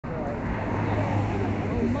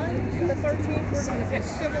the 13th, it's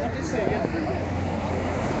civil decision.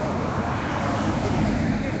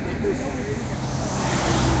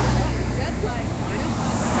 That's like,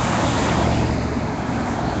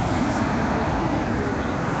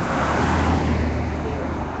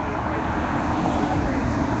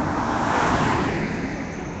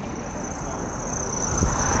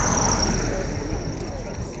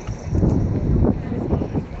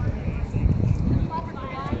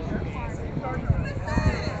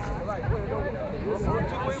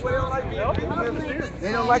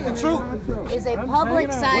 They don't like the truth. It's a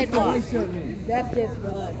public sidewalk. That's just for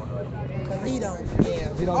us. Because he don't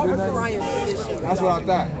care. He don't do nothing. That's what I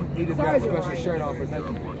thought. He just got a special shirt on for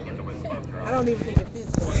nothing. I don't even think it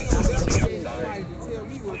fits.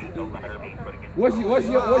 What's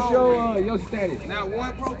your status? Now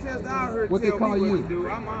one protest I heard what they tell call me you? what to do.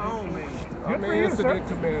 I'm my own man. I'm an incident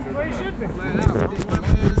commander. Well, you should be. Flat out. This my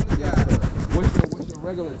man. Yeah. What's your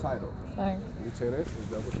regular title? Lieutenant, is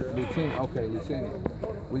that what you're Lieutenant. Okay, lieutenant.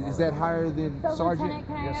 Is that higher than sergeant? Lieutenant,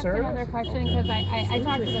 can I Yes, ask sir. another question? Because I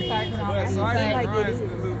talked to the sergeant already. Sergeant But, runs the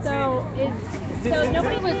lieutenant. so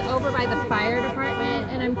nobody was over by the fire department,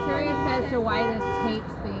 and I'm curious as to why this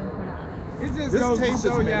tape's being put on. It just This goes tape to has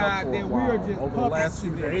show been y'all up that for a we while. are just Over the puppets. last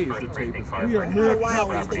 2 days, the tape has been We are mere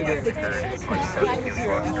puppets to them.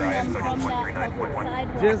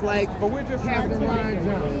 Just like, but we're just having a line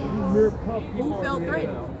jump. We mere puppets. Who felt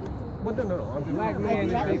threatened? But no, I'm just Black man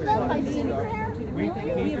is big.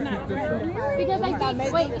 Because I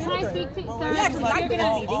think, wait, can I speak to, sir?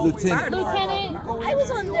 Lieutenant. Lieutenant, I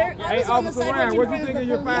was on there. I Hey, was on the Officer side Ryan, watching what you from think the of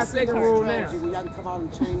your police 5-second car. rule now? We got to come out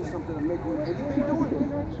and change something to make it. And you've been doing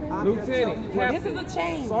it. Lieutenant, This Captain, is a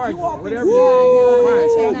change. Sergeant, You all been whatever good. you this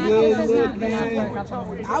want. has not been on for a couple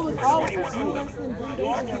months. I was always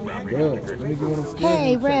Good. Let me get one of them.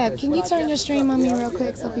 Hey, Rev, can you turn your stream on me real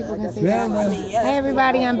quick so people can see that? Hey,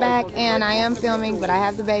 everybody, I'm back, and I am filming, but I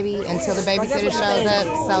have the baby until the babysitter shows up.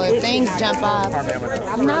 So if things jump off,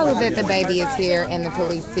 know that the baby is here and the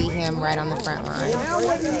police see him right on the front line.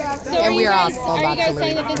 So And we are also are you about to guys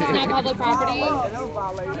saying that leave. this is not public property?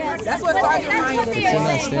 That's what Sergeant Ryan is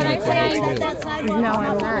saying. No,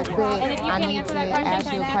 I'm not, but And if you I can need answer to that question, ask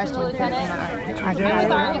can you a I ask question the because lieutenant? I I'm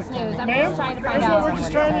with Argus News. I'm Ma'am, just trying to find that's what out. we're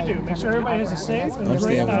just trying to do. Make sure everybody has a safe and a I'm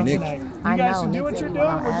great staying with night Nick. tonight. I You guys know, can do Nick what said you're he was doing.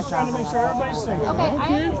 gonna We're just ask trying to make sure everybody's safe. Okay, I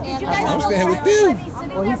understand. I'm staying with you.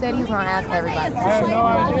 Well, he said he was going to ask everybody. I have no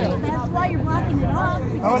idea. That's why you're blocking it off.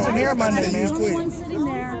 I wasn't here Monday, There's man. only one sitting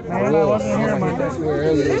there. Man, I wasn't here I hit Monday. that square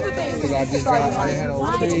earlier because I just got, I didn't have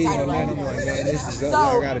no trees and nothing. I'm like, man, this is up.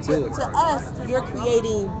 I gotta do it. To us, you're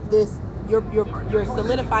creating this. You're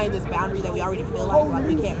solidifying this boundary that we already feel like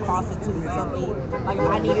we can't cross it to something. Like if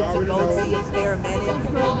I needed to go see a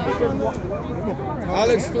paramedic, I'll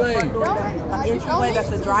explain. an entryway that's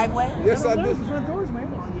the driveway. Yes, I do. Front doors, man.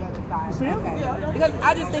 See him? Okay. Because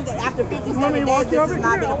I just think that after Want me 57 to days, walk you this over has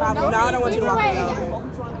not here? been a problem. No, I don't want you to walk me over.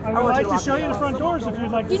 I would like to show you the front doors if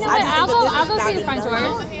you'd like to You see. know what? just I'll think go. that I'll this go is see the not front being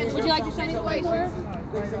doors. Would you like to show me the front doors?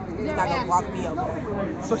 You're not gonna walk me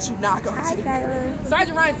over. That's what you're not gonna do.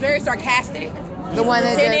 Sergeant Ryan's very sarcastic. The one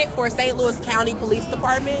that Lieutenant for St. Louis County Police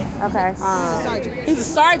Department. Okay. He's a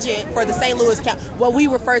sergeant for the St. Louis County, what we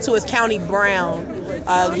refer to as County Brown.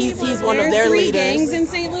 He's one of their three leaders. gangs in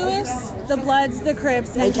St. Louis: the Bloods, the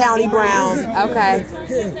Crips, And County Brown. Okay.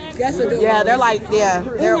 Yeah,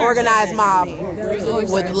 they're organized mob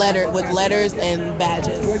with letters and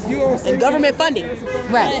badges and government funding.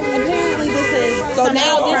 Right. Apparently, this is So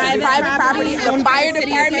now this is private property. The owned by fire the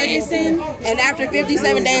city of department, Ferguson. and after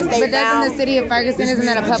 57 days, they But doesn't the found. city of Ferguson, isn't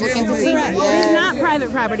that a public entity? Correct. It is not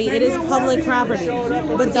private property. It is public property.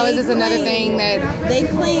 But So is this another thing that, they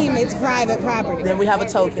claim it's private property? Then we have a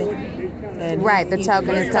token. And right, the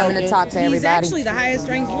token is coming to talk to He's everybody. actually the highest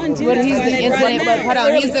ranked one too. But That's he's why the they brought him incident, in. hold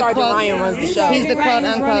on, he's the Sergeant quote, Ryan runs the show. he's the quote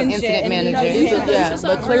unquote incident manager. Yeah,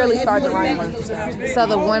 but clearly Sergeant Ryan runs the show. So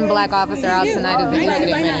the one black officer out tonight is the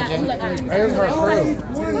incident manager. There's her crew.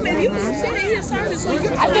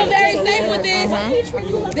 I feel very safe with this.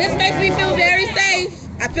 This makes me feel very safe.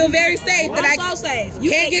 I feel very safe that I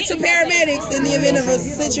can't get to paramedics in the event of a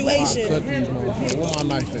situation.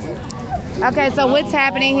 Okay, so what's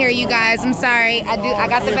happening here, you guys? I'm sorry, I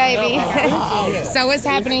got the baby. So what's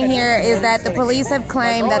happening here is that the police have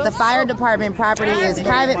claimed that the fire department property is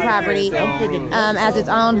private property, as it's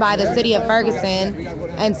owned by the city of Ferguson.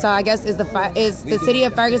 And so I guess is the city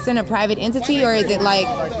of Ferguson a private entity, or is it like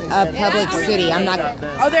a public city? I'm not.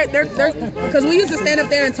 Oh, they're because we used to stand up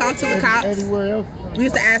there and talk to the cops. We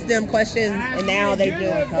used to ask them questions, and now they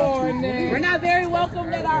just. We're not very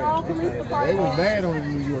welcome at our own police They department. was bad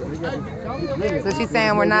on New York. They got So she's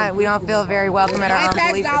saying we don't feel very welcome at our own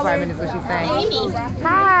police department is what she's saying.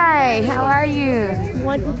 Hi, how are you?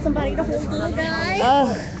 Wanted somebody to hold the guy.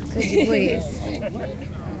 Oh, could you please?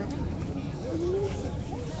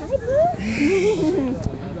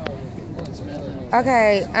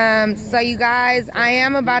 Okay, so you guys, I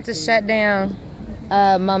am about to shut down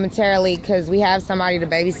momentarily because we have somebody to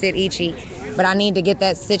babysit Ichi, but I need to get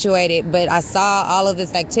that situated. But I saw all of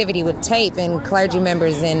this activity with tape and clergy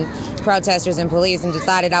members and protesters and police and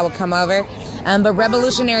decided I would come over. But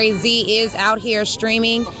Revolutionary Z is out here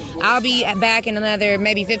streaming. I'll be back in another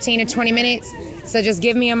maybe 15 or 20 minutes. So just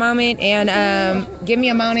give me a moment and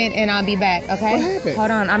I'll be back, okay?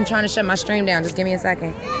 Hold on, I'm trying to shut my stream down. Just give me a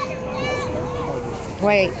second.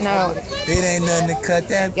 Wait, no. It ain't nothing to cut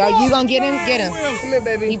that. Yo, you gonna get him? Get him. Come here,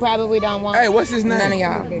 baby. He probably don't want. Hey, what's his name? None of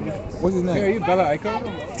y'all. What's his name? Hey, are you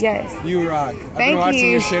bellaeiko? Yes. You rock. I've Thank been watching you.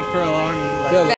 your shit for a long time.